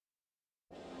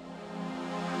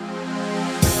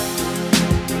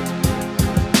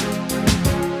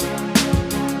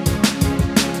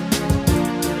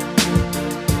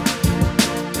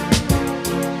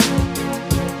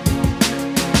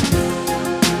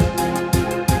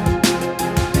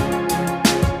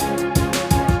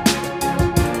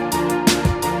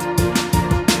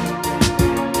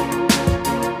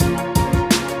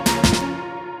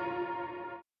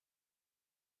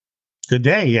Good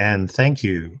day, and thank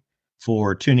you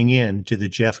for tuning in to the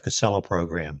Jeff Casella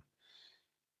program.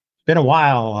 It's been a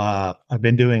while. I've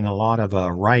been doing a lot of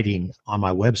writing on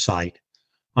my website,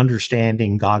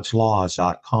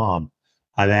 understandinggodslaws.com.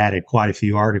 I've added quite a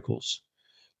few articles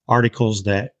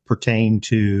that pertain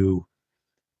to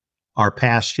our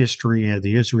past history of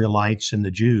the Israelites and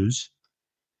the Jews,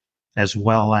 as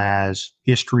well as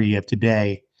history of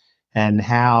today and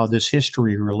how this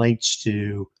history relates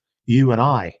to you and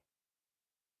I.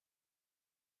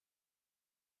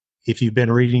 If you've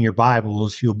been reading your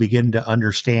Bibles, you'll begin to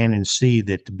understand and see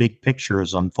that the big picture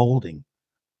is unfolding.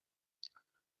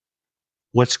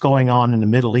 What's going on in the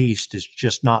Middle East is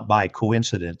just not by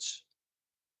coincidence.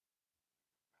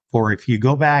 For if you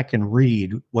go back and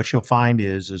read, what you'll find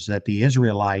is that the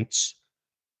Israelites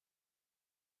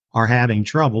are having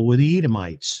trouble with the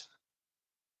Edomites.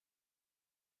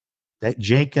 That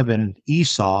Jacob and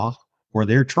Esau, or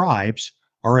their tribes,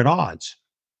 are at odds.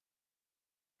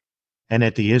 And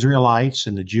that the Israelites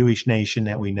and the Jewish nation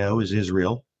that we know as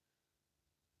Israel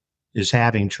is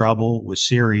having trouble with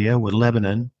Syria, with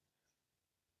Lebanon,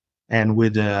 and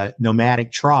with the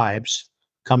nomadic tribes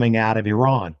coming out of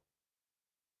Iran.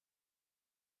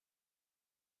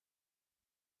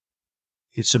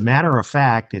 It's a matter of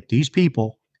fact that these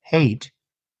people hate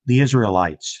the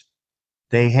Israelites.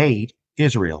 They hate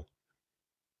Israel.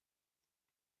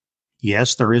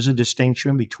 Yes, there is a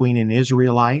distinction between an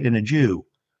Israelite and a Jew.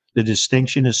 The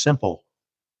distinction is simple.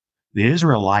 The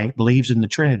Israelite believes in the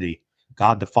Trinity,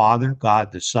 God the Father,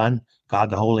 God the Son, God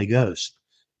the Holy Ghost.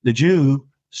 The Jew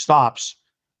stops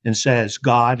and says,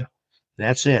 God,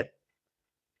 that's it.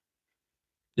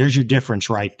 There's your difference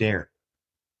right there.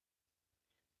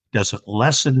 Doesn't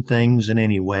lessen things in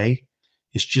any way.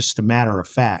 It's just a matter of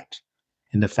fact.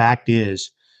 And the fact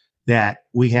is that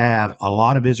we have a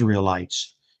lot of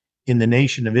Israelites in the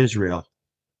nation of Israel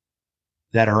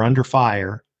that are under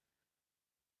fire,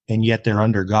 and yet they're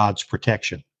under God's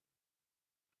protection.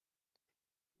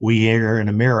 We here in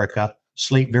America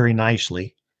sleep very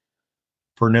nicely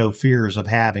for no fears of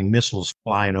having missiles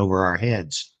flying over our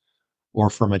heads, or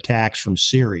from attacks from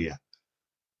Syria,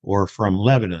 or from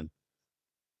Lebanon.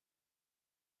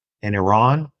 And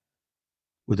Iran,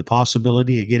 with the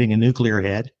possibility of getting a nuclear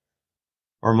head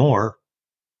or more,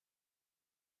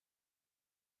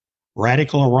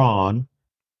 radical Iran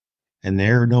and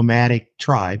their nomadic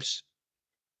tribes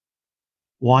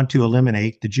want to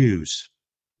eliminate the Jews,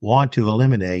 want to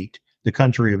eliminate the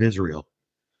country of Israel.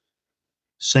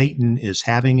 Satan is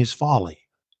having his folly,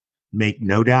 make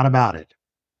no doubt about it,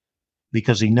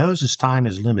 because he knows his time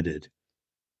is limited.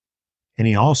 And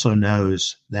he also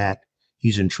knows that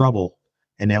he's in trouble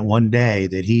and that one day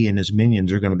that he and his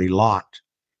minions are going to be locked.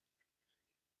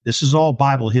 This is all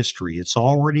Bible history. It's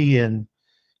already in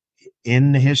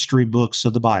the history books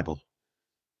of the Bible.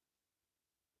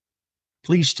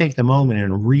 Please take the moment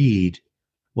and read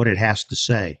what it has to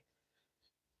say,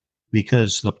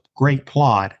 because the great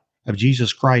plot of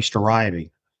Jesus Christ arriving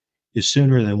is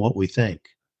sooner than what we think.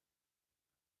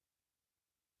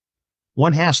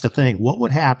 One has to think, what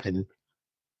would happen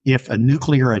if a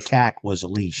nuclear attack was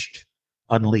unleashed?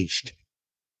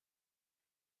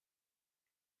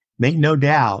 Make no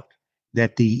doubt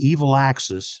that the evil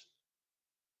axis,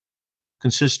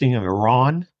 consisting of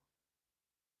Iran,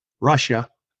 Russia,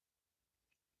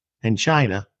 and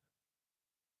China,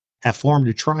 have formed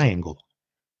a triangle.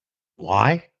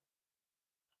 Why?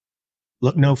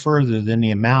 Look no further than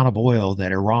the amount of oil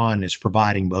that Iran is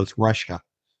providing both Russia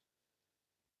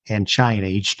and China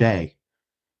each day.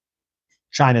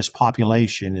 China's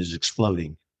population is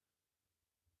exploding.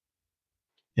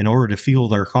 In order to fuel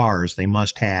their cars, they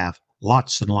must have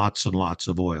lots and lots and lots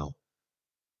of oil,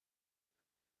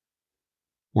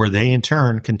 where they in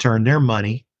turn can turn their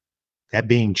money, that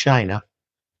being China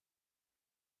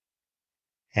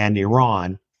and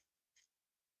Iran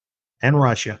and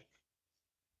Russia,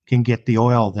 can get the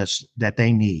oil that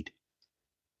they need.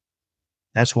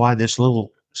 That's why this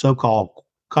little so-called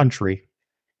country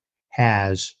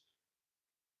has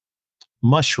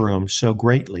mushroomed so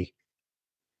greatly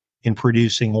in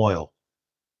producing oil,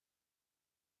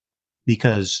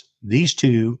 because these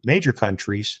two major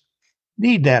countries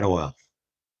need that oil.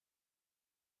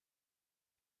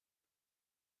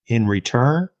 In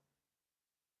return,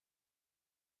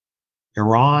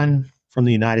 Iran from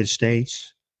the United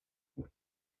States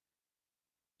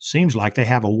seems like they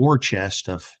have a war chest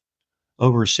of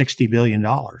over $60 billion.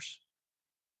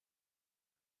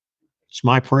 It's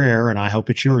my prayer, and I hope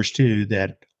it's yours too,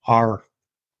 that our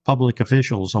public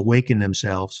officials awaken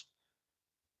themselves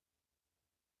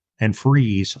and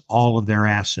freeze all of their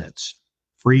assets,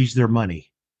 freeze their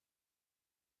money.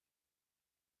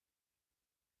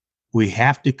 We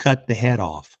have to cut the head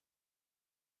off.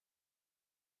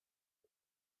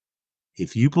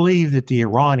 If you believe that the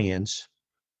Iranians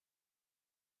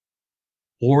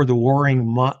or the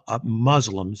warring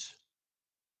Muslims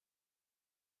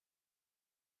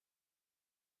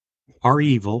are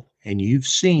evil, and you've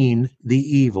seen the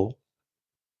evil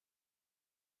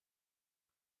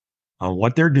on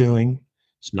what they're doing,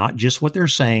 it's not just what they're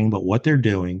saying, but what they're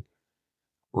doing,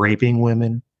 raping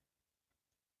women,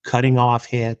 cutting off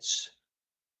heads,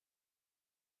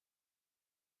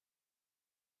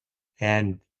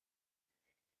 and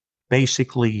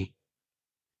basically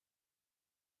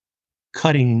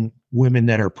cutting women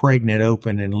that are pregnant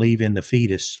open and leaving the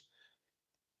fetus.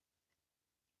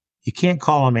 You can't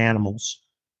call them animals.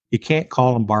 You can't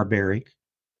call them barbaric.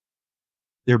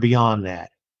 They're beyond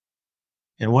that.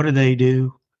 And what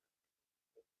do?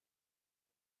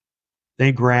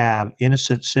 They grab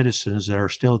innocent citizens that are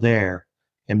still there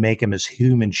and make them as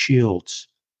human shields.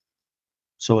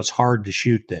 So it's hard to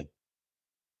shoot them.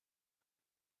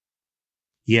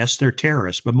 Yes, they're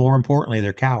terrorists, but more importantly,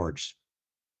 they're cowards.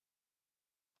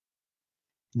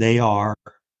 They are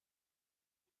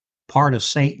part of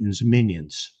Satan's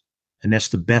minions, and that's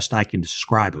the best I can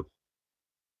describe them.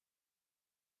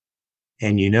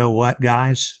 And you know what,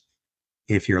 guys?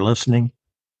 If you're listening,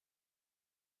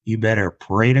 you better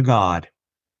pray to God,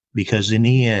 because in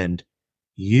the end,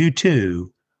 you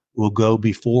too will go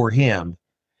before him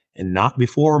and not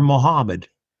before Muhammad.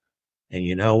 And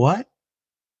you know what?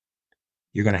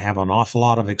 You're going to have an awful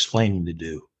lot of explaining to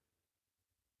do.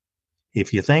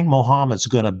 If you think Muhammad's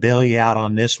going to bail you out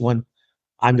on this one,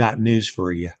 I've got news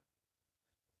for you.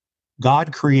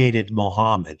 God created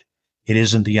Muhammad. It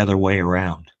isn't the other way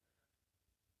around.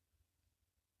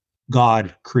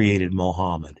 God created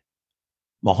Muhammad.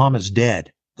 Muhammad's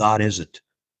dead. God isn't.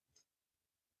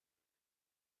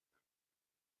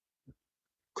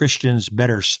 Christians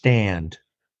better stand.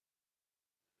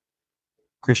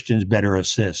 Christians better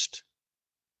assist.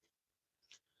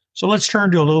 So let's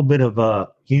turn to a little bit of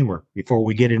humor before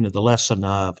we get into the lesson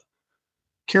of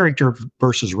character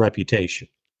versus reputation.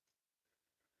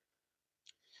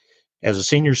 As a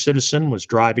senior citizen was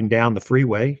driving down the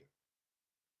freeway,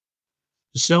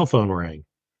 his cell phone rang.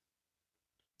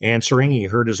 Answering, he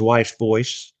heard his wife's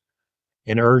voice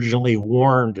and urgently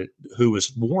warned who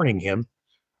was warning him,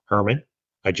 "Herman,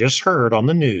 I just heard on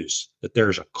the news that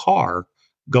there's a car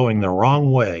going the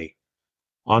wrong way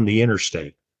on the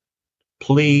interstate.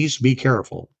 Please be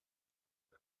careful."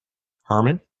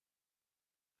 Herman?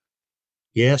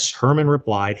 Yes, Herman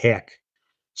replied, "Heck,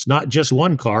 it's not just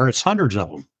one car, it's hundreds of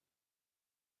them."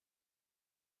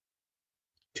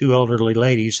 Two elderly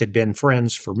ladies had been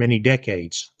friends for many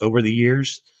decades. Over the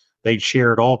years, they'd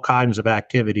shared all kinds of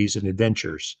activities and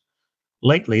adventures.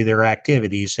 Lately, their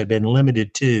activities had been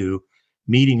limited to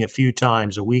meeting a few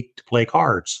times a week to play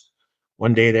cards.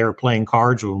 One day they were playing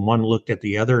cards when one looked at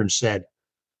the other and said,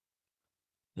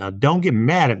 "Now, don't get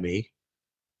mad at me.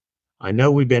 I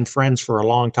know we've been friends for a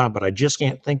long time, but I just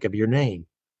can't think of your name.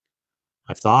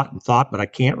 I've thought and thought, but I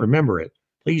can't remember it.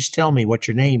 Please tell me what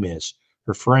your name is."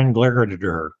 Her friend glared at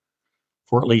her.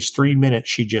 For at least 3 minutes,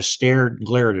 she just stared and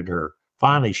glared at her.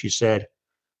 Finally, she said,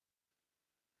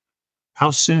 "How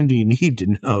soon do you need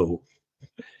to know?"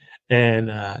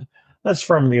 And that's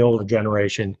from the older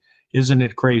generation. Isn't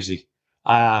it crazy?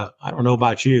 I don't know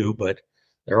about you, but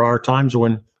there are times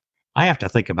when I have to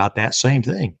think about that same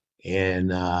thing.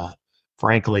 And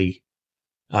frankly,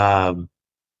 um,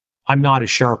 I'm not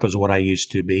as sharp as what I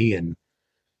used to be. And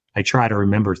I try to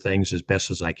remember things as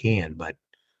best as I can. But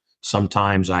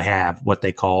sometimes I have what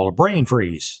they call a brain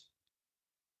freeze.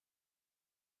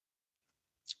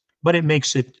 But it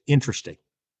makes it interesting.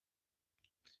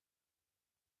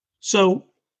 So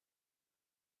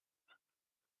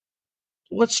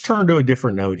let's turn to a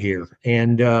different note here.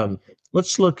 And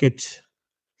let's look at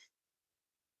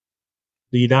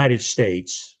the United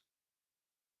States.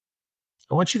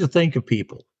 I want you to think of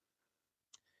people,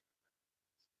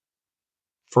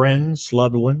 friends,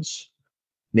 loved ones,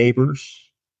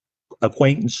 neighbors,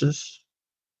 acquaintances,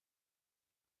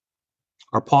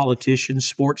 our politicians,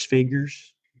 sports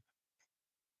figures,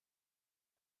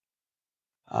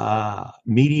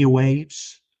 media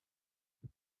waves,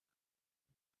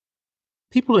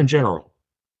 people in general.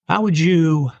 How would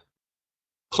you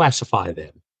classify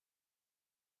them?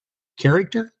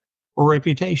 Character or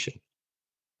reputation?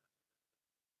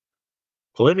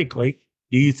 Politically,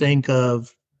 do you think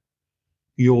of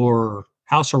your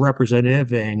House of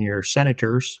Representative and your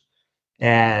senators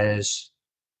as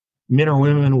men or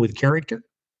women with character?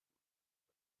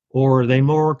 Or are they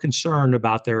more concerned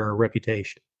about their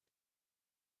reputation?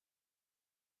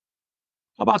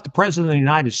 How about the President of the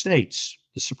United States,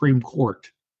 the Supreme Court,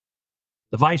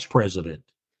 the Vice President,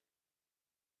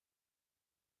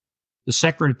 the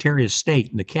Secretary of State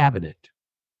and the Cabinet,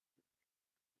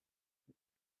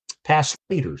 past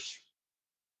leaders?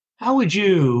 How would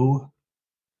you,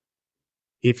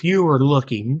 if you were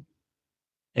looking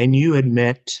and you had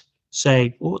met,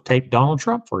 say, we'll take Donald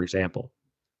Trump, for example,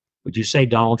 would you say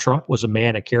Donald Trump was a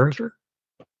man of character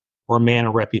or a man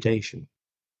of reputation?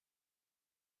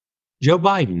 Joe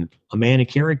Biden, a man of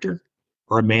character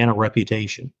or a man of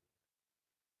reputation?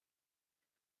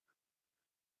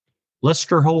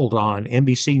 Lester Holt on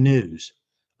NBC News,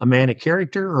 a man of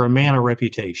character or a man of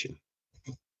reputation?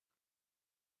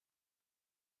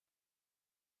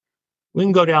 We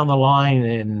can go down the line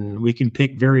and we can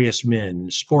pick various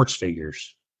men, sports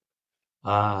figures,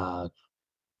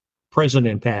 present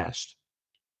and past.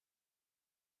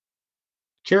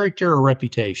 Character or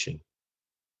reputation?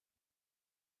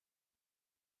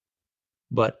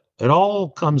 But it all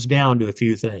comes down to a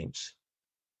few things.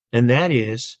 And that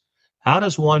is, how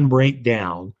does one break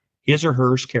down his or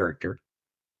her character?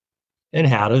 And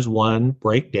how does one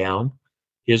break down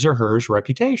his or her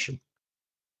reputation?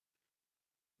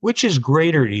 Which is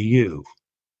greater to you?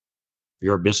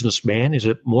 You're a businessman. Is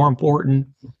it more important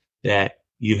that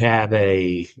you have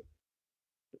a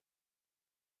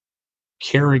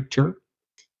character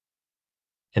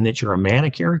and that you're a man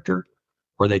of character,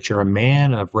 or that you're a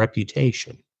man of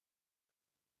reputation?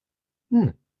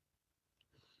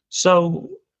 So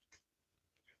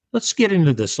let's get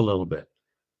into this a little bit.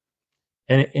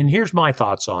 And here's my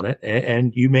thoughts on it.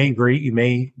 And you may agree, you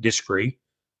may disagree.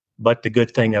 But the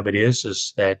good thing of it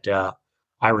is that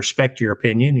I respect your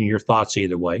opinion and your thoughts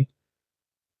either way.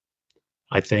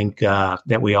 I think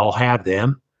that we all have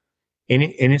them. And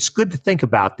it's good to think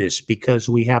about this because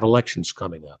we have elections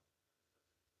coming up.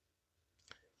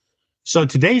 So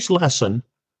today's lesson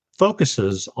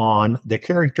focuses on the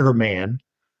character of man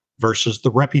versus the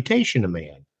reputation of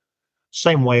man.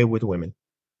 Same way with women.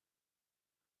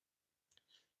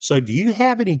 So do you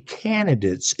have any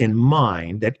candidates in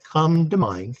mind that come to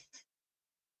mind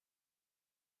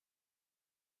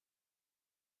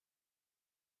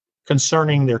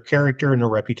concerning their character and their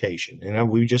reputation? And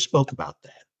we just spoke about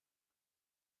that.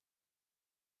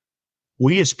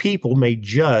 We as people may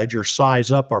judge or size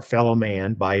up our fellow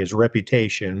man by his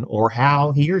reputation or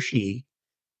how he or she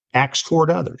acts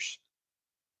toward others.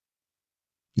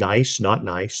 Nice, not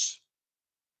nice.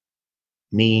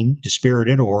 Mean,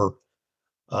 dispirited, or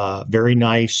very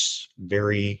nice,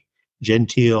 very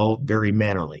genteel, very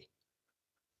mannerly.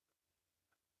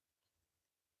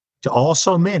 To all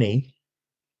so many,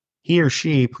 he or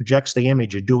she projects the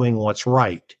image of doing what's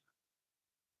right,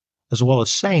 as well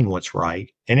as saying what's right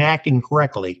and acting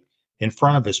correctly in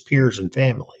front of his peers and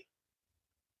family.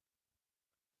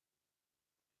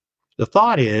 The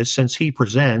thought is, since he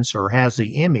presents or has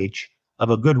the image of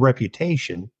a good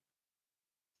reputation,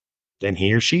 then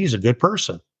he or she is a good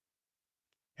person,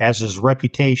 as his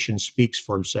reputation speaks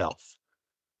for himself.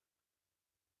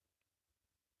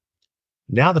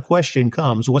 Now the question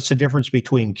comes, what's the difference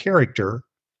between character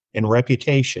and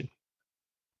reputation?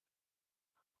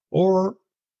 Or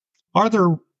are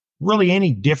there really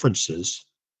any differences?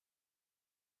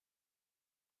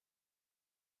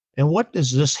 And what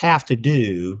does this have to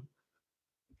do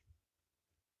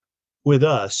with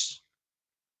us?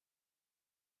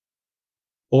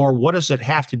 Or what does it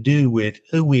have to do with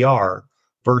who we are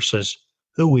versus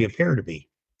who we appear to be?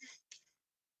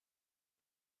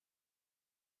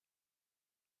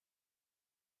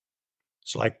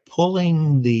 It's like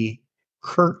pulling the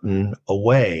curtain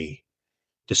away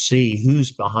to see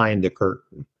who's behind the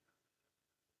curtain.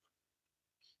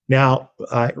 Now,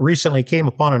 I recently came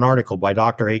upon an article by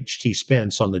Dr. H.T.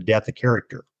 Spence on the death of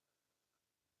character.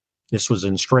 This was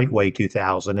in Straightway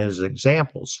 2000 as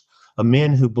examples of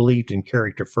men who believed in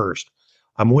character first.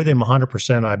 I'm with him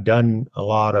 100%. I've done a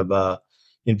lot of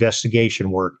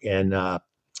investigation work, and I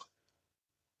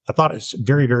thought it's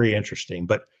very, very interesting.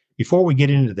 But before we get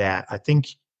into that, I think,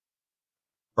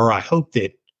 or I hope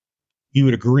that you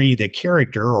would agree that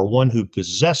character, or one who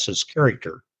possesses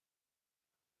character,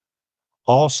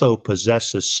 also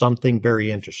possesses something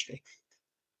very interesting: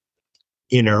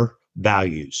 inner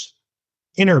values.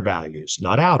 Inner values,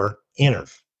 not outer, inner.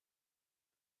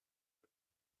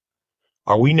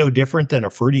 Are we no different than a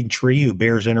fruiting tree who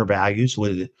bears inner values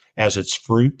as its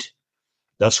fruit,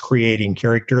 thus creating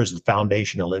character as the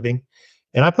foundation of living?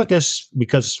 And I put this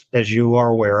because, as you are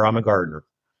aware, I'm a gardener.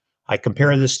 I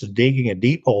compare this to digging a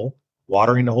deep hole,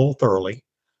 watering the hole thoroughly,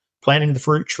 planting the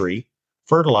fruit tree,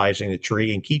 fertilizing the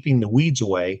tree, and keeping the weeds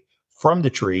away from the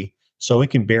tree so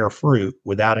it can bear fruit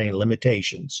without any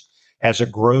limitations. as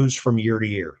it grows from year to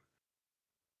year.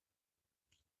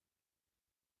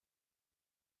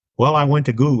 Well, I went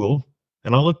to Google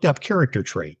and I looked up character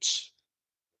traits.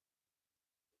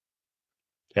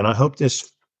 And I hope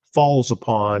this falls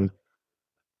upon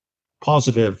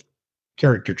positive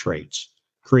character traits: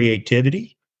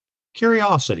 creativity,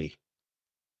 curiosity,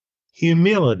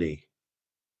 humility,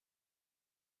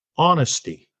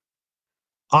 honesty,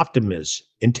 optimism,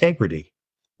 integrity,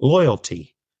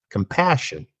 loyalty,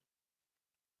 compassion,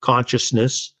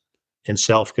 consciousness, and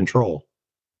self-control.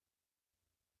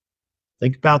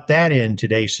 Think about that in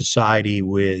today's society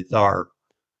with our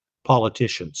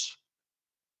politicians.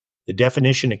 The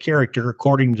definition of character,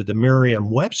 according to the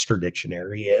Merriam-Webster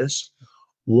dictionary, is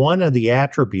one of the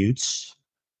attributes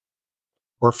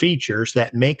or features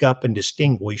that make up and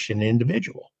distinguish an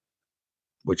individual,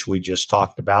 which we just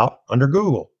talked about under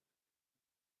Google.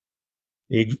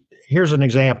 Here's an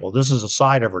example. This is a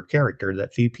side of her character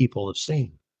that few people have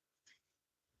seen.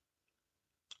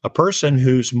 A person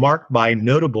who's marked by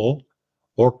notable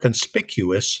or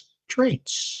conspicuous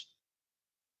traits,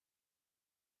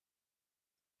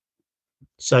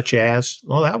 such as,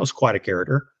 well, that was quite a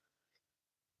character: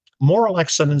 moral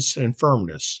excellence and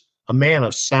firmness, a man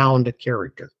of sound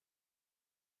character.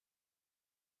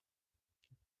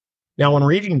 Now, when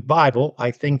reading the Bible,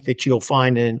 I think that you'll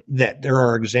find that there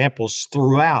are examples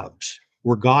throughout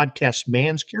where God tests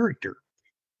man's character.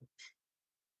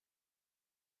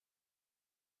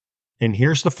 And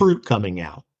here's the fruit coming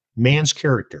out: man's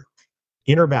character,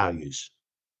 inner values,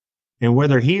 and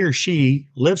whether he or she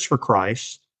lives for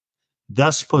Christ,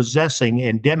 thus possessing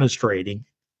and demonstrating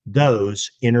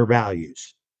those inner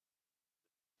values.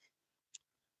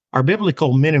 Our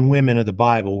biblical men and women of the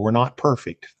Bible were not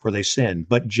perfect, for they sinned.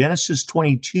 But Genesis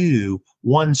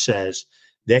 22:1 says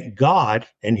that God,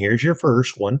 and here's your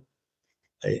first one,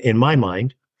 in my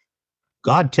mind,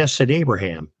 God tested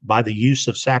Abraham by the use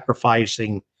of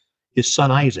sacrificing his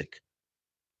son Isaac.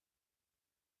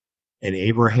 And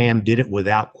Abraham did it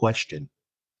without question.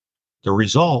 The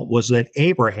result was that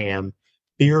Abraham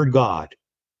feared God.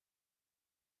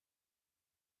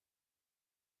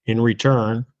 In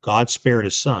return, God spared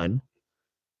his son,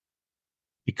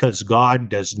 because God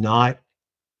does not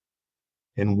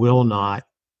and will not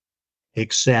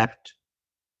accept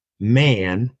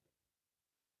man,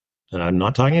 and I'm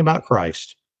not talking about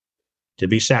Christ, to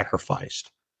be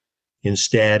sacrificed.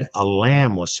 Instead, a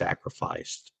lamb was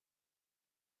sacrificed.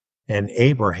 And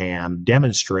Abraham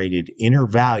demonstrated inner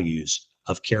values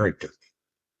of character.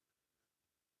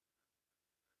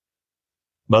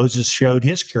 Moses showed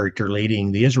his character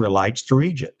leading the Israelites through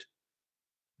Egypt.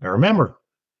 Now remember,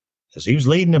 as he was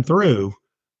leading them through,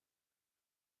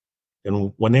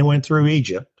 and when they went through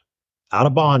Egypt, out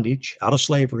of bondage, out of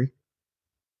slavery,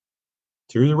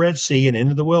 through the Red Sea and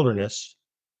into the wilderness,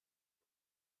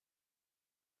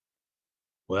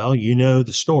 well, you know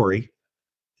the story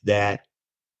that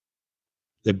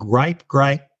the gripe,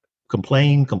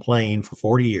 complain for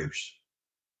 40 years.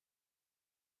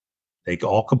 They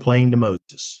all complained to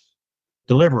Moses.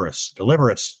 Deliver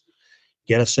us,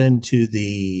 get us into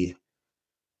the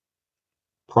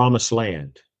promised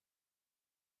land.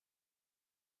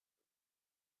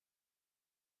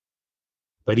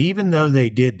 But even though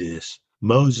they did this,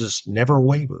 Moses never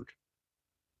wavered.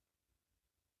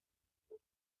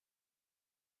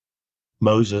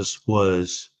 Moses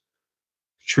was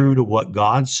true to what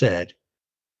God said,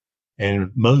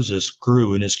 and Moses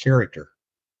grew in his character.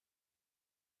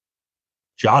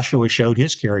 Joshua showed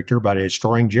his character by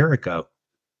destroying Jericho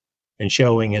and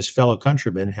showing his fellow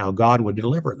countrymen how God would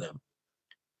deliver them.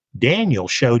 Daniel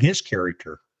showed his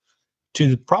character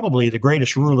to probably the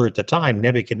greatest ruler at the time,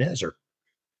 Nebuchadnezzar.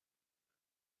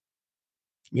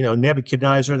 You know,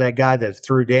 Nebuchadnezzar, that guy that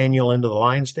threw Daniel into the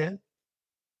lion's den.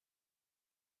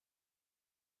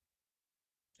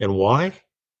 And why?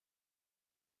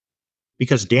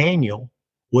 Because Daniel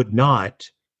would not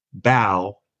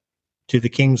bow to the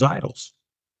king's idols.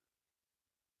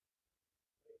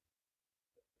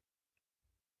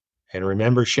 And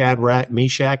remember Shadrach,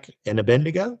 Meshach, and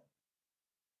Abednego?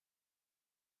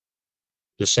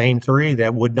 The same three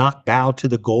that would not bow to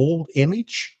the gold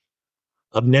image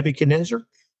of Nebuchadnezzar.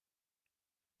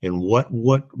 And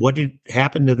what did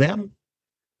happen to them?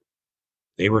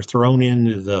 They were thrown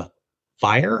into the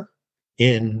fire,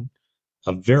 in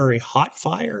a very hot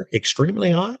fire,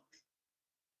 extremely hot.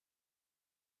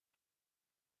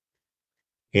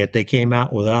 Yet they came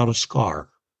out without a scar,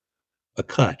 a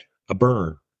cut, a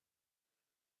burn.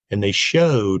 And they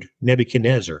showed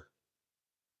Nebuchadnezzar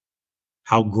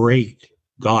how great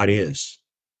God is,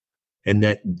 and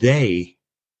that they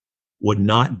would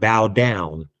not bow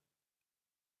down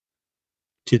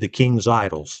to the king's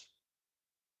idols.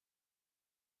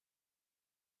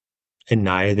 And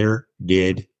neither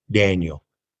did Daniel.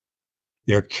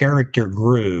 Their character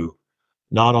grew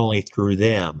not only through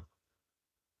them,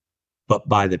 but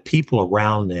by the people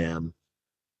around them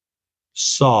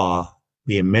saw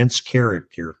the immense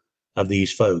character of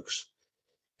these folks.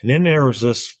 And then there was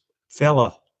this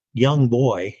fella, young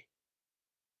boy,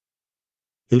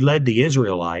 who led the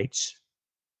Israelites,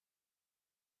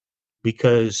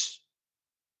 because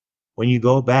when you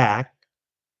go back,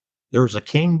 there was a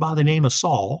king by the name of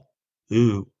Saul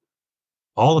who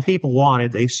all the people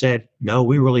wanted. They said, no,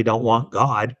 we really don't want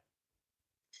God.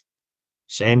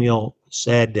 Samuel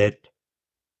said that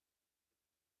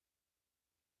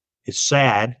it's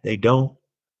sad they don't.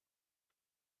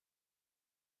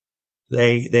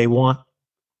 They want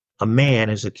a man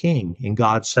as a king. And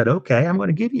God said, okay, I'm going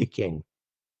to give you a king.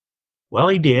 Well,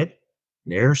 he did.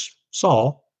 There's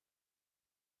Saul.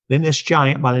 Then this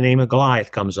giant by the name of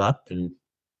Goliath comes up, and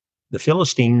the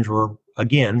Philistines were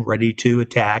again ready to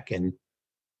attack and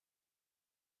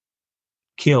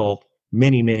kill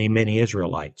many, many, many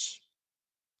Israelites.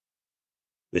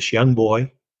 This young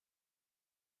boy,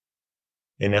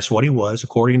 and that's what he was,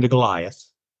 according to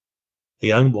Goliath, the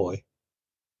young boy,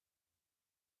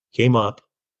 came up.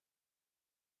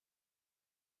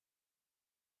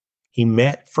 He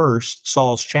met first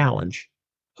Saul's challenge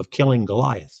of killing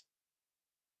Goliath.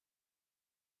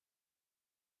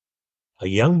 A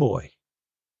young boy.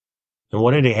 And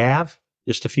what did he have?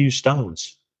 Just a few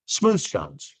stones, smooth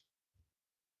stones.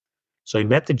 So he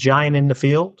met the giant in the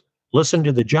field, listened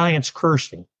to the giant's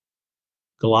cursing.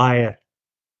 Goliath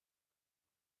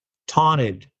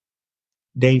taunted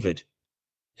David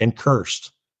and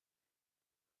cursed.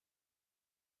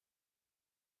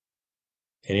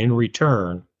 And in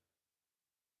return,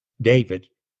 David,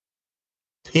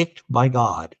 picked by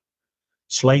God,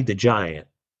 slayed the giant,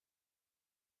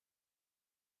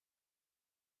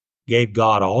 gave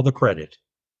God all the credit.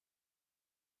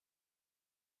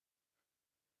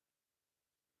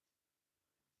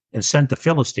 And sent the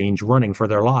Philistines running for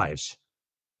their lives.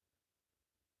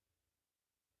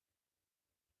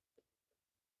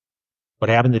 What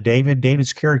happened to David?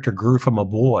 David's character grew from a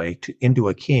boy into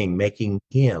a king, making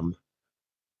him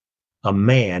a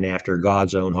man after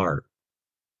God's own heart.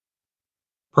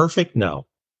 Perfect? No.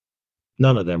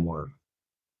 None of them were.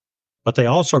 But they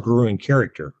also grew in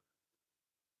character.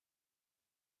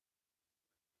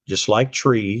 Just like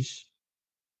trees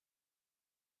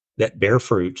that bear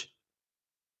fruit,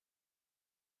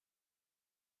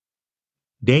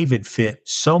 David fit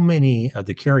so many of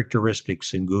the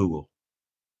characteristics in Google.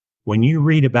 When you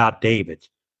read about David,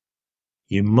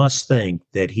 you must think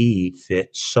that he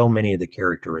fit so many of the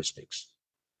characteristics.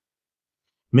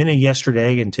 Many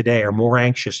yesterday and today are more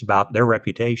anxious about their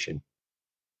reputation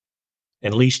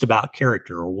and least about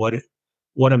character or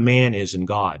what a man is in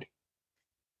God.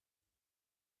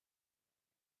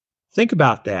 Think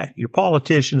about that. Your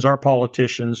politicians, our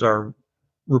politicians, are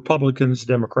Republicans,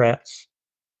 Democrats.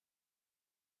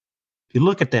 If you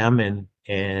look at them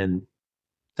and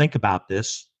think about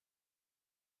this,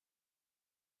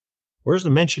 where's the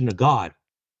mention of God?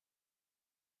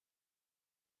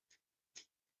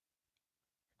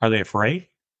 Are they afraid?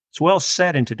 It's well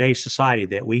said in today's society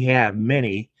that we have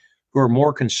many who are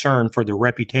more concerned for their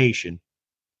reputation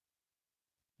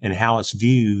and how it's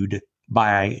viewed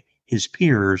by his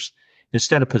peers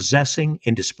instead of possessing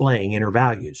and displaying inner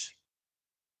values.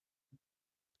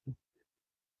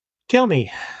 Tell me,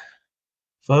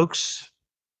 folks,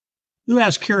 who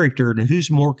has character and who's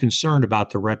more concerned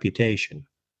about their reputation?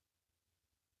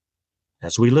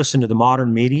 As we listen to the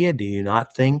modern media, do you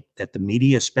not think that the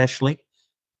media especially,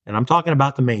 and I'm talking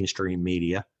about the mainstream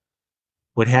media,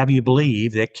 would have you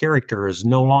believe that character is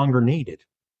no longer needed?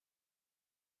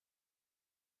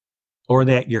 Or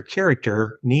that your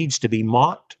character needs to be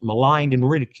mocked, maligned, and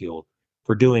ridiculed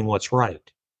for doing what's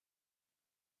right?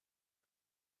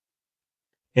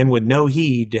 And with no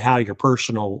heed to how your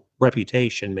personal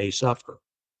reputation may suffer.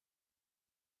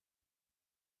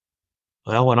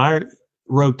 Well, when I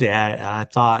wrote that, I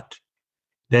thought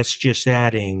that's just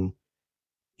adding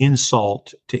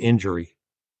insult to injury.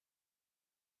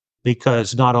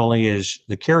 Because not only is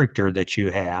the character that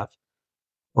you have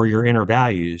or your inner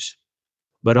values,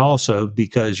 but also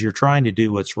because you're trying to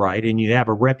do what's right and you have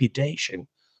a reputation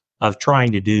of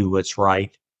trying to do what's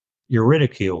right, you're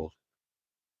ridiculed,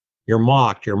 you're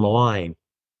mocked, you're maligned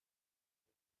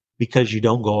because you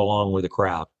don't go along with the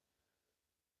crowd.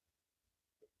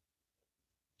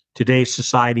 Today's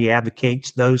society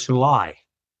advocates those who lie.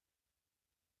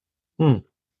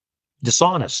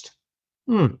 Dishonest.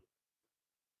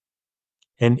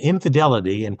 and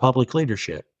infidelity in public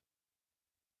leadership,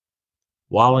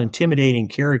 while intimidating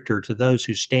character to those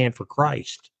who stand for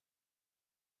Christ,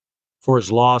 for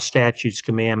his laws, statutes,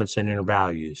 commandments, and inner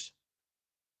values.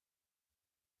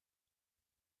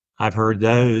 I've heard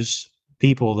those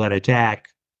people that attack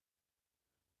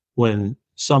when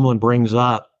someone brings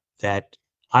up that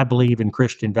I believe in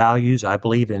Christian values, I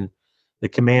believe in the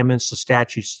commandments, the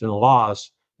statutes, and the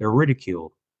laws, they're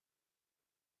ridiculed.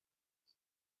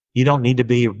 You don't need to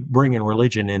be bringing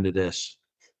religion into this.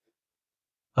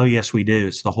 Oh, yes, we do.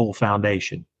 It's the whole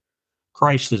foundation.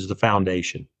 Christ is the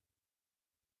foundation.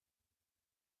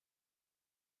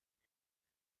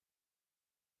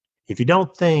 If you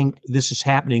don't think this is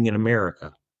happening in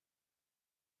America,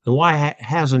 then why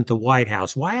hasn't the White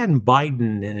House, why hadn't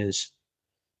Biden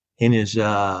and his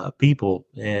people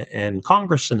and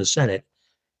Congress and the Senate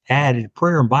added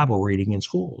prayer and Bible reading in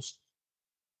schools?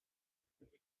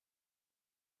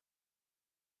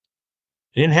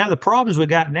 They didn't have the problems we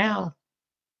got now.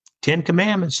 10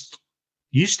 Commandments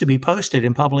used to be posted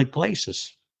in public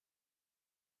places.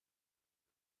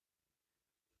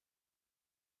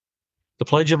 The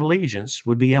Pledge of Allegiance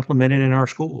would be implemented in our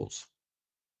schools.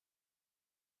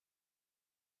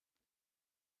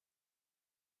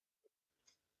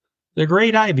 The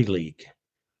great Ivy League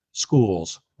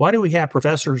schools. Why do we have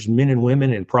professors, men and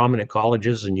women in prominent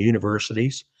colleges and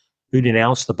universities who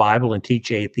denounce the Bible and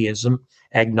teach atheism,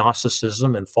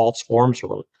 agnosticism, and false forms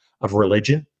of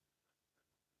religion?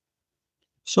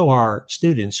 So our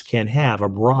students can have a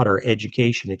broader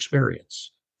education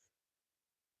experience.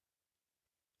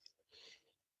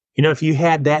 You know, if you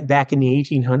had that back in the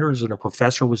 1800s and a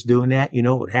professor was doing that, you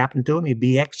know what would happen to him? He'd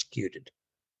be executed.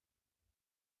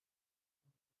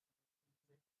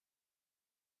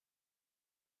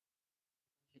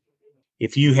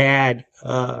 If you had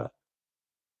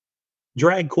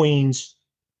drag queens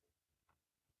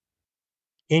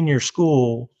in your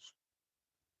school,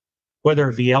 whether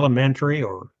it be elementary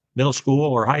or middle school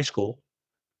or high school,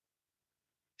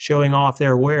 showing off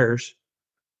their wares,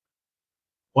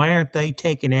 why aren't they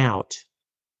taken out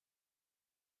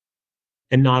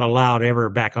and not allowed ever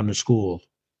back on the school?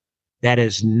 That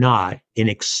is not an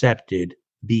accepted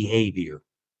behavior.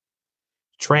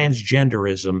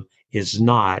 Transgenderism is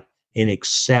not an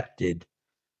accepted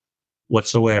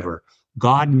whatsoever.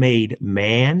 God made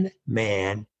man,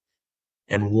 man,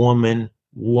 and woman,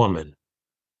 woman.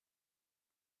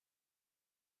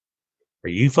 For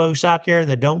you folks out there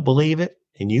that don't believe it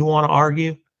and you want to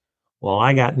argue, well,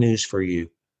 I got news for you.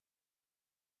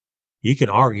 You can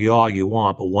argue all you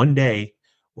want, but one day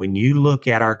when you look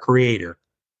at our Creator,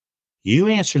 you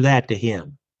answer that to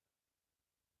Him.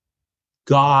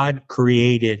 God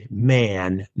created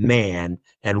man, man,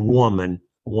 and woman,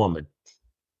 woman.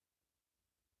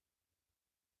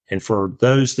 And for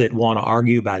those that want to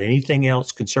argue about anything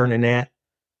else concerning that,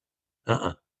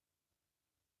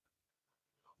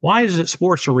 Why is it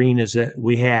sports arenas that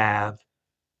we have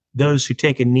those who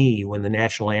take a knee when the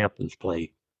national anthem's played?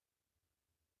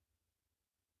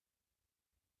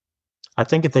 I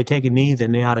think if they take a knee,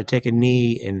 then they ought to take a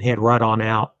knee and head right on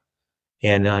out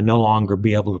and no longer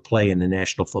be able to play in the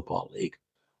National Football League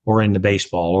or in the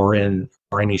baseball or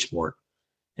any sport.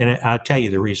 And I'll tell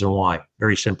you the reason why.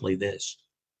 Very simply this.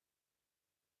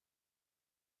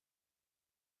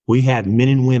 We have men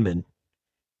and women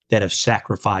that have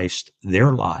sacrificed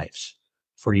their lives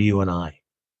for you and I.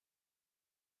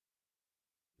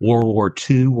 World War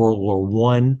II, World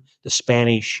War I, the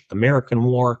Spanish-American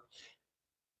War,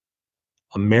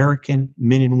 American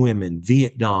men and women,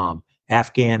 Vietnam,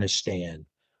 Afghanistan,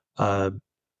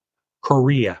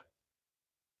 Korea.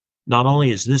 Not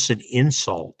only is this an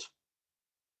insult,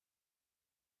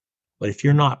 but if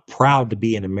you're not proud to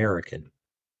be an American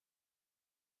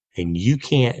and you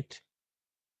can't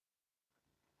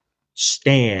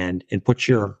stand and put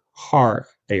your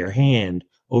hand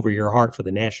over your heart for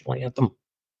the national anthem,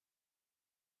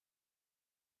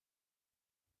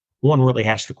 one really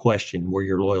has to question where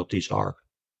your loyalties are.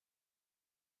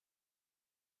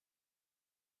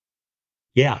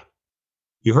 Yeah,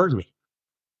 you heard me.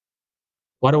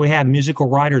 Why do we have musical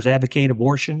writers advocate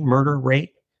abortion, murder,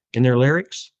 rape in their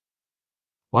lyrics?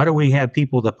 Why do we have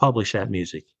people that publish that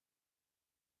music?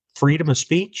 Freedom of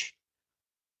speech?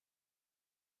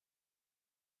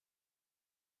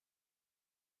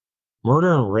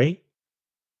 Murder and rape?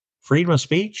 Freedom of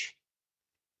speech?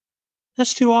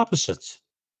 That's two opposites.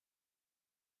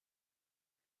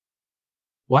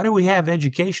 Why do we have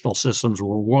educational systems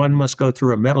where one must go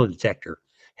through a metal detector,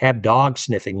 have dog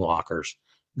sniffing lockers,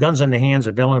 guns in the hands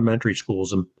of elementary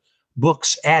schools, and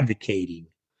books advocating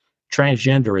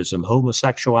transgenderism,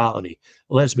 homosexuality,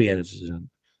 lesbianism,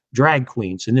 drag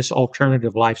queens, and this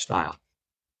alternative lifestyle.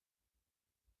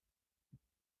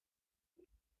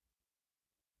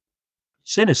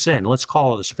 Sin is sin. Let's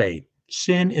call it a spade.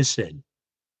 Sin is sin.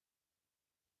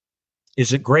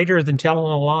 Is it greater than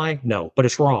telling a lie? No, but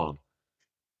it's wrong.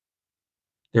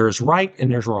 There is right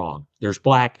and there's wrong. There's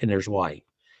black and there's white.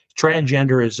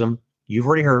 Transgenderism, you've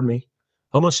already heard me.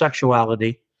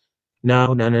 Homosexuality,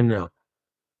 no, no, no, no.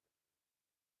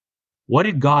 What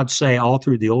did God say all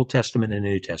through the Old Testament and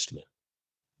New Testament?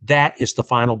 That is the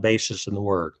final basis in the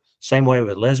word. Same way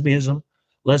with lesbianism,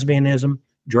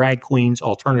 drag queens,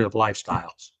 alternative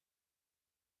lifestyles.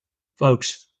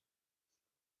 Folks,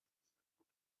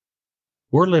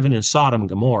 we're living in Sodom and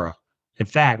Gomorrah. In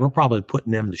fact, we're probably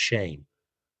putting them to shame.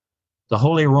 The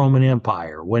Holy Roman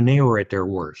Empire, when they were at their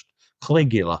worst,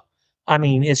 Caligula. I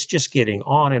mean, it's just getting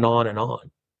on and on and on.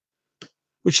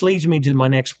 Which leads me to my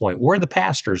next point. Where are the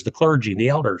pastors, the clergy, the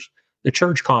elders, the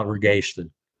church congregation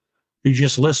who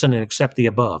just listen and accept the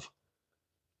above?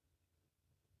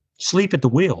 Sleep at the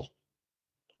wheel.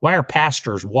 Why are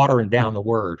pastors watering down the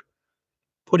word?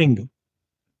 Putting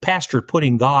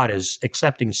God as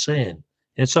accepting sin.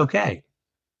 It's okay.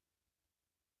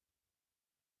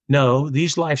 No,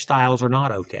 these lifestyles are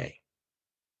not okay.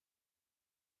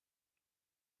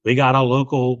 We got a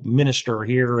local minister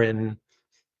here in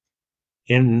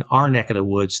our neck of the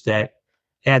woods that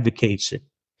advocates it,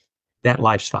 that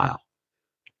lifestyle.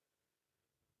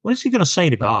 What is he going to say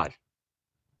to God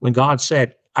when God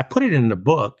said, I put it in the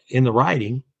book, in the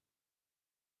writing?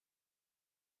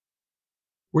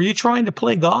 Were you trying to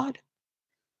play God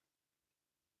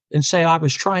and say, I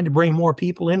was trying to bring more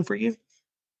people in for you?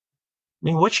 I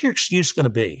mean, what's your excuse going to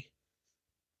be?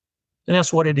 And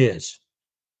that's what it is.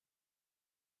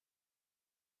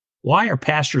 Why are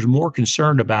pastors more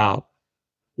concerned about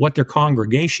what their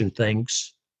congregation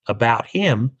thinks about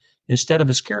him instead of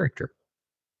his character?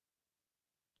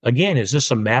 Again, is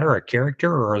this a matter of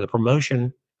character or the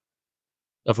promotion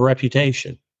of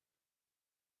reputation?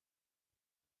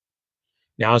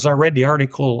 Now, as I read the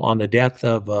article on the death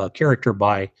of character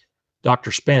by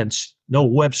Dr. Spence, Noah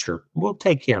Webster, we'll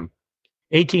take him,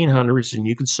 1800s, and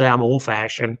you can say I'm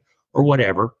old-fashioned or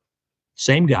whatever.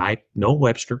 Same guy, Noah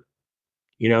Webster,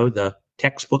 the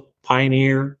textbook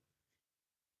pioneer,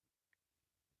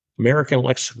 American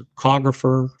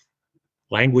lexicographer,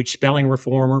 language spelling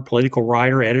reformer, political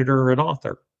writer, editor, and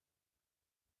author.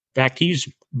 In fact, he's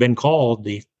been called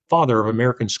the father of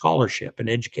American scholarship and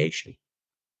education.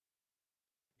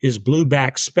 His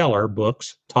Blueback Speller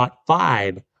books taught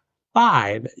five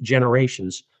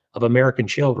generations of American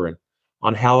children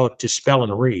on how to spell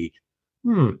and read.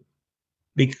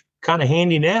 Be kind of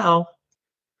handy now.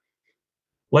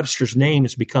 Webster's name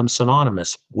has become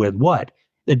synonymous with what?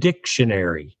 The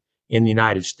dictionary in the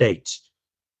United States.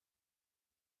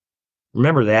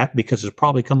 Remember that because it's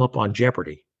probably come up on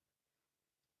Jeopardy.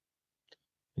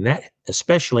 And that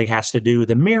especially has to do with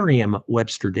the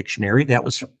Merriam-Webster dictionary that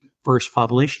was first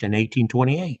published in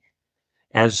 1828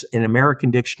 as an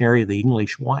American dictionary of the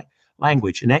English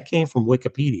language. And that came from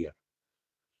Wikipedia.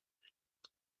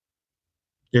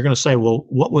 You're going to say, well,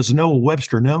 what was Noah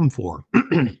Webster known for?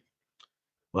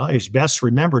 Well, he's best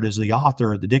remembered as the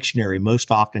author of the dictionary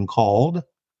most often called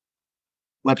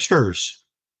Webster's,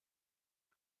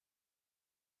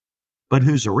 but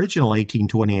whose original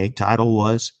 1828 title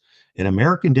was An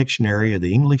American Dictionary of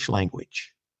the English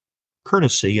Language,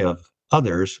 courtesy of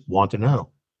Others Want to Know.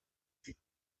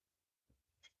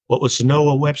 What was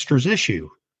Noah Webster's issue?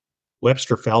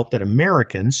 Webster felt that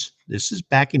Americans, this is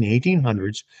back in the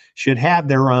 1800s, should have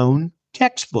their own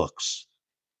textbooks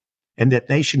and that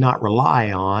they should not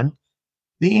rely on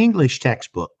the English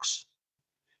textbooks.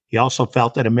 He also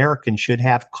felt that Americans should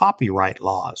have copyright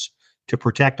laws to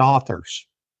protect authors.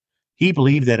 He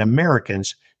believed that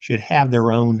Americans should have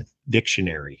their own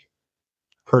dictionary,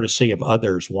 courtesy of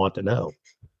Others Want to Know.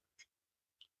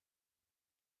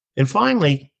 And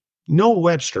finally, Noah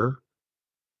Webster,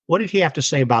 what did he have to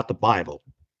say about the Bible?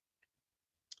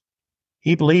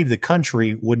 He believed the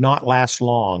country would not last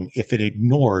long if it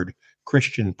ignored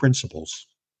Christian principles.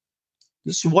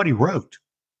 This is what he wrote.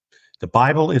 The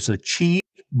Bible is the chief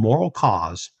moral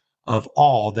cause of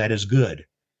all that is good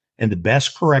and the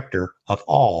best corrector of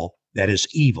all that is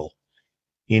evil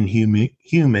in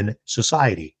human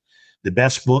society, the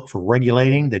best book for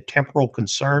regulating the temporal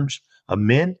concerns of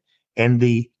men, and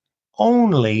the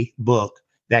only book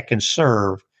that can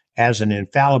serve as an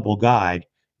infallible guide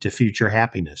to future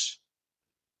happiness.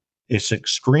 It's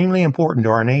extremely important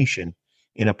to our nation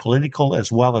in a political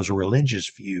as well as a religious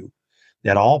view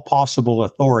that all possible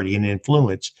authority and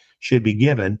influence should be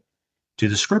given to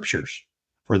the scriptures.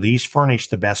 for these furnish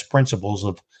the best principles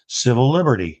of civil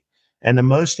liberty and the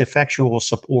most effectual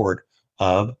support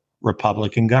of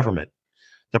republican government.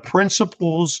 The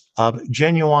principles of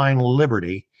genuine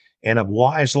liberty and of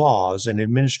wise laws and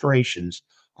administrations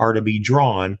are to be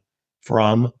drawn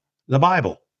from the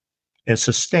Bible and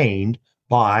sustained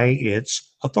by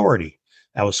its authority.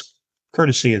 That was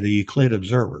courtesy of the Euclid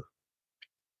Observer.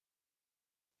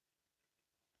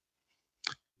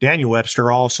 Daniel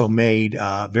Webster also made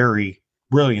a very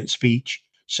brilliant speech,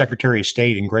 Secretary of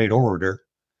State and great orator,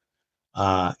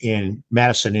 in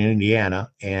Madison,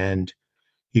 Indiana, and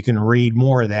you can read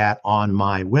more of that on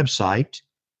my website,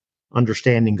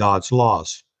 Understanding God's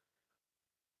Laws.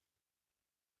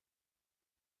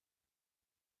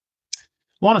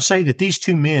 I want to say that these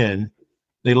two men,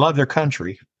 they love their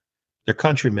country, their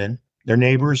countrymen, their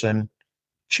neighbors, and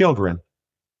children,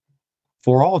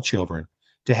 for all children,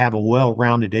 to have a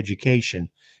well-rounded education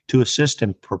to assist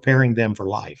in preparing them for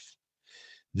life.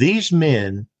 These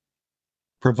men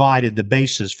provided the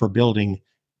basis for building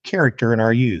character in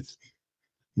our youth,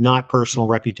 not personal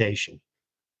reputation.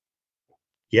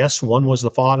 Yes, one was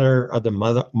the father of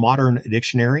the modern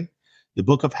dictionary, the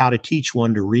book of how to teach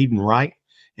one to read and write,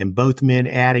 and both men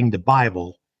adding the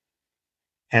Bible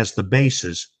as the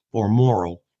basis for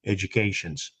moral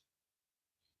educations.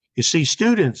 You see,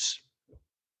 students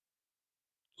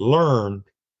learn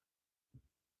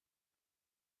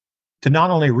to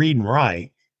not only read and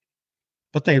write,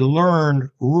 but they learn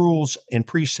rules and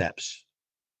precepts,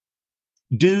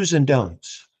 do's and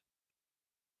don'ts,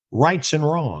 rights and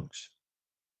wrongs,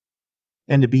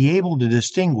 and to be able to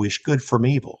distinguish good from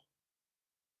evil.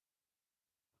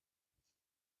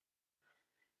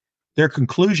 Their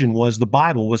conclusion was the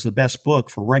Bible was the best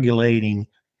book for regulating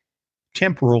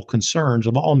temporal concerns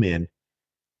of all men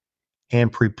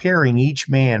and preparing each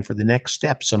man for the next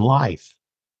steps in life.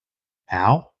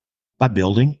 How? By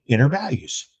building inner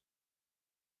values.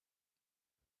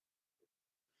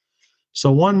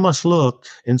 So one must look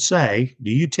and say, do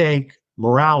you take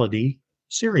morality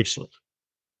seriously?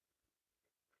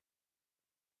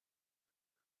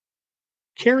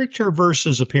 Character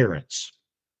versus appearance.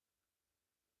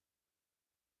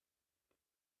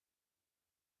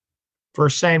 1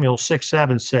 Samuel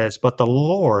 6:7 says, but the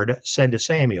Lord said to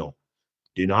Samuel,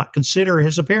 do not consider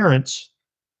his appearance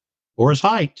or his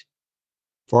height,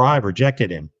 for I have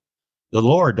rejected him. The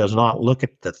Lord does not look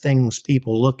at the things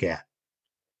people look at.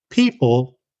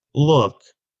 People look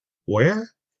where?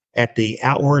 At the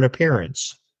outward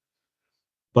appearance.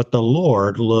 But the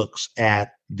Lord looks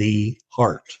at the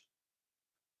heart.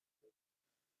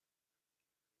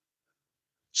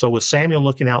 So was Samuel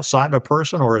looking outside of a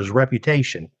person or his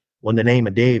reputation when the name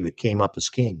of David came up as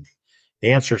king?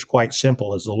 The answer is quite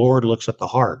simple, as the Lord looks at the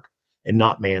heart and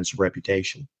not man's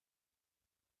reputation.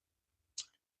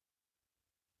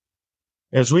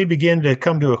 As we begin to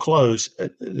come to a close,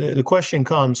 the question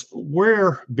comes,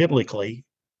 where biblically,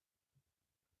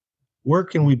 where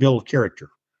can we build character?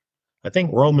 I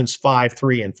think Romans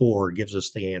 5:3-4 gives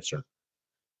us the answer.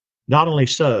 Not only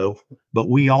so, but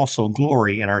we also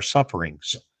glory in our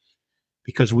sufferings,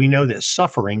 because we know that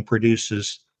suffering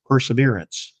produces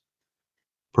perseverance.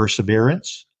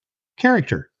 Perseverance,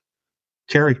 character.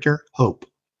 Character, hope.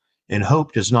 And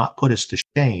hope does not put us to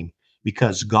shame,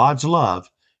 because God's love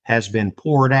has been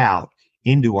poured out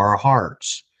into our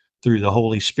hearts through the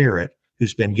Holy Spirit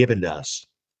who's been given to us.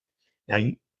 Now,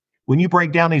 when you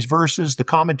break down these verses, the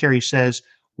commentary says,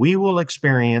 we will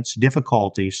experience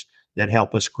difficulties that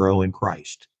help us grow in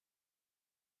Christ.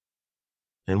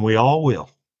 And we all will.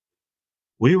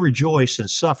 We rejoice in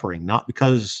suffering, not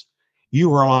because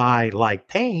you or I like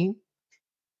pain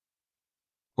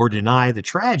or deny the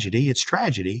tragedy, it's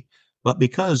tragedy, but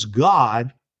because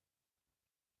God,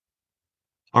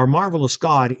 our marvelous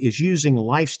God, is using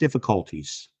life's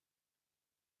difficulties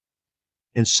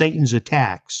and Satan's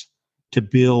attacks to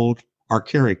build our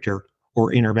character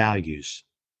or inner values.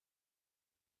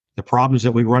 The problems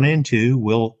that we run into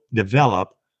will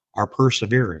develop our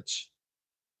perseverance.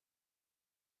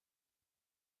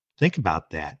 Think about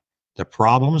that. The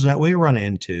problems that we run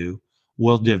into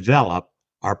will develop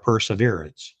our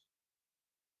perseverance.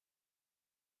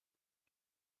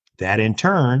 That in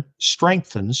turn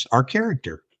strengthens our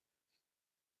character.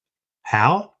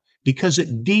 How? Because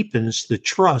it deepens the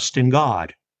trust in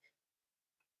God.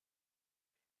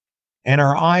 And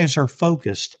our eyes are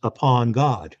focused upon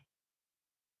God.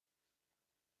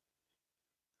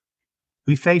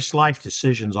 We face life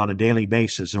decisions on a daily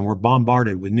basis, and we're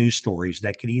bombarded with news stories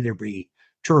that could either be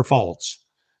true or false,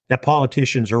 that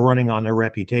politicians are running on their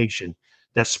reputation,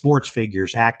 that sports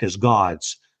figures act as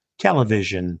gods,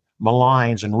 television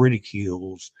maligns and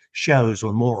ridicules shows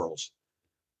with morals.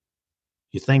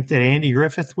 You think that Andy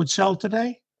Griffith would sell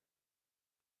today?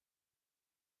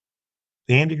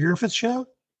 The Andy Griffith Show?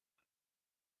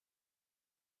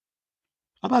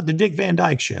 How about the Dick Van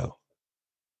Dyke Show?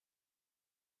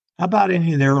 How about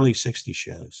any of the early 60s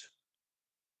shows?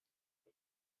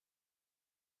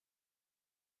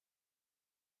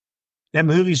 That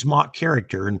movies mock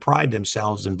character and pride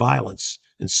themselves in violence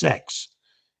and sex,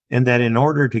 and that in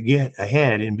order to get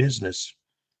ahead in business,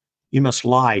 you must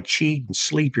lie, cheat, and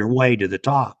sleep your way to the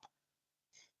top.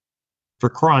 For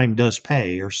crime does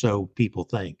pay, or so people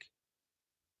think.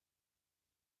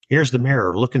 Here's the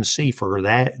mirror. Look and see for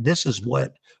that. This is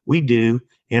what we do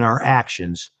in our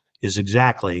actions, is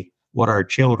exactly what our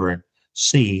children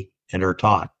see and are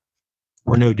taught.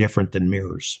 We're no different than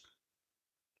mirrors.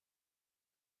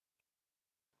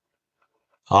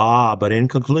 But in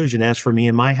conclusion, as for me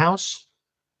and my house,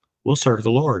 we'll serve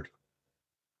the Lord.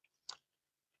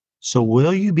 So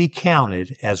will you be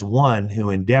counted as one who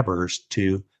endeavors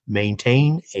to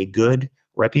maintain a good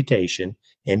reputation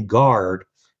and guard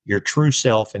your true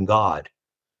self in God?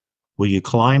 Will you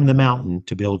climb the mountain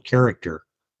to build character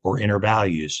or inner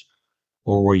values?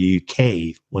 Or will you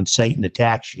cave when Satan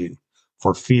attacks you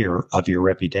for fear of your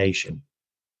reputation?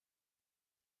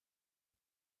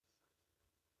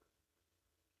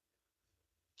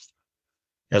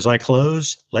 As I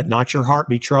close, let not your heart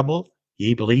be troubled.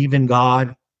 Ye believe in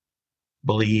God,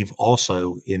 believe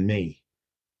also in me.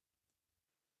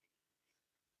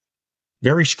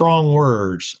 Very strong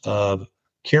words of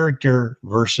character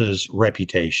versus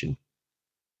reputation.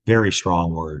 Very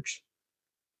strong words.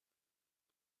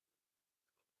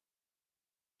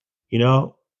 You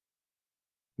know,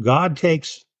 God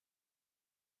takes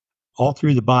all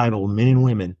through the Bible men and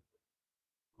women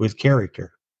with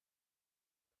character.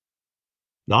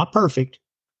 Not perfect,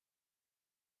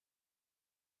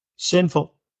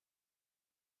 sinful.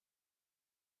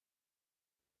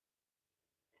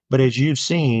 But as you've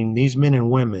seen, these men and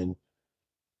women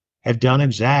have done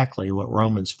exactly what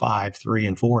Romans 5, 3,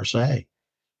 and 4 say.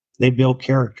 They built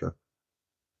character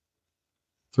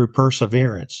through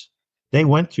perseverance. They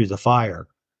went through the fire.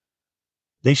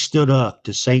 They stood up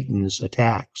to Satan's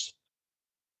attacks,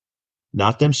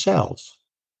 not themselves,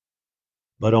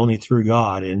 but only through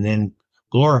God, and then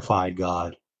glorified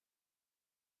God.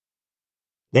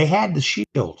 They had the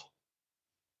shield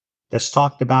that's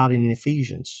talked about in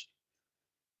Ephesians,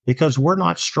 because we're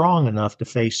not strong enough to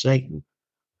face Satan.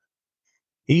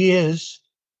 He is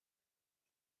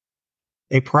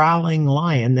a prowling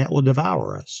lion that will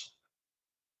devour us.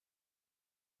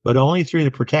 But only through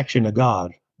the protection of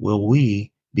God will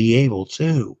we be able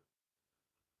to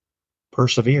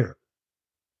persevere.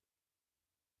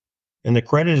 And the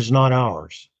credit is not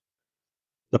ours.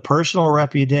 The personal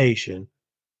reputation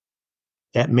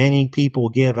that many people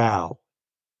give out,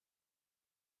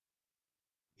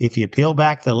 if you peel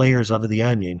back the layers of the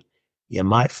onion, you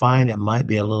might find it might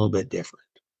be a little bit different.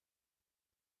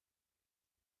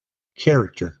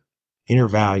 Character, inner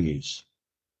values.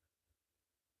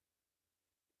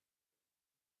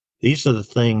 These are the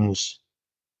things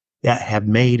that have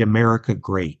made America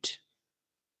great.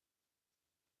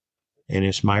 And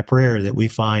it's my prayer that we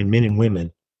find men and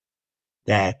women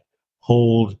that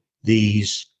hold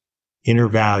these inner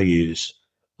values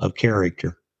of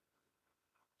character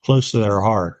close to their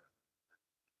heart.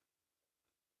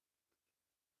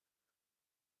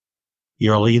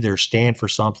 You'll either stand for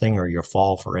something or you'll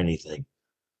fall for anything.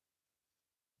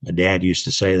 My dad used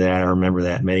to say that. I remember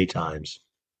that many times.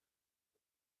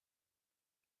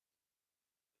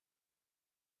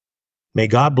 May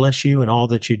God bless you in all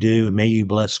that you do, and may you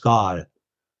bless God.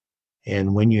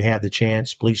 And when you have the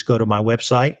chance, please go to my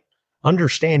website,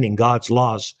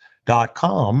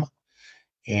 understandinggodslaws.com,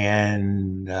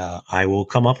 and I will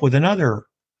come up with another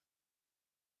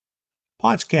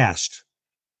podcast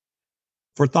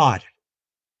for thought.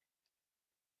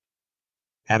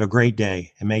 Have a great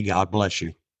day, and may God bless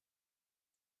you.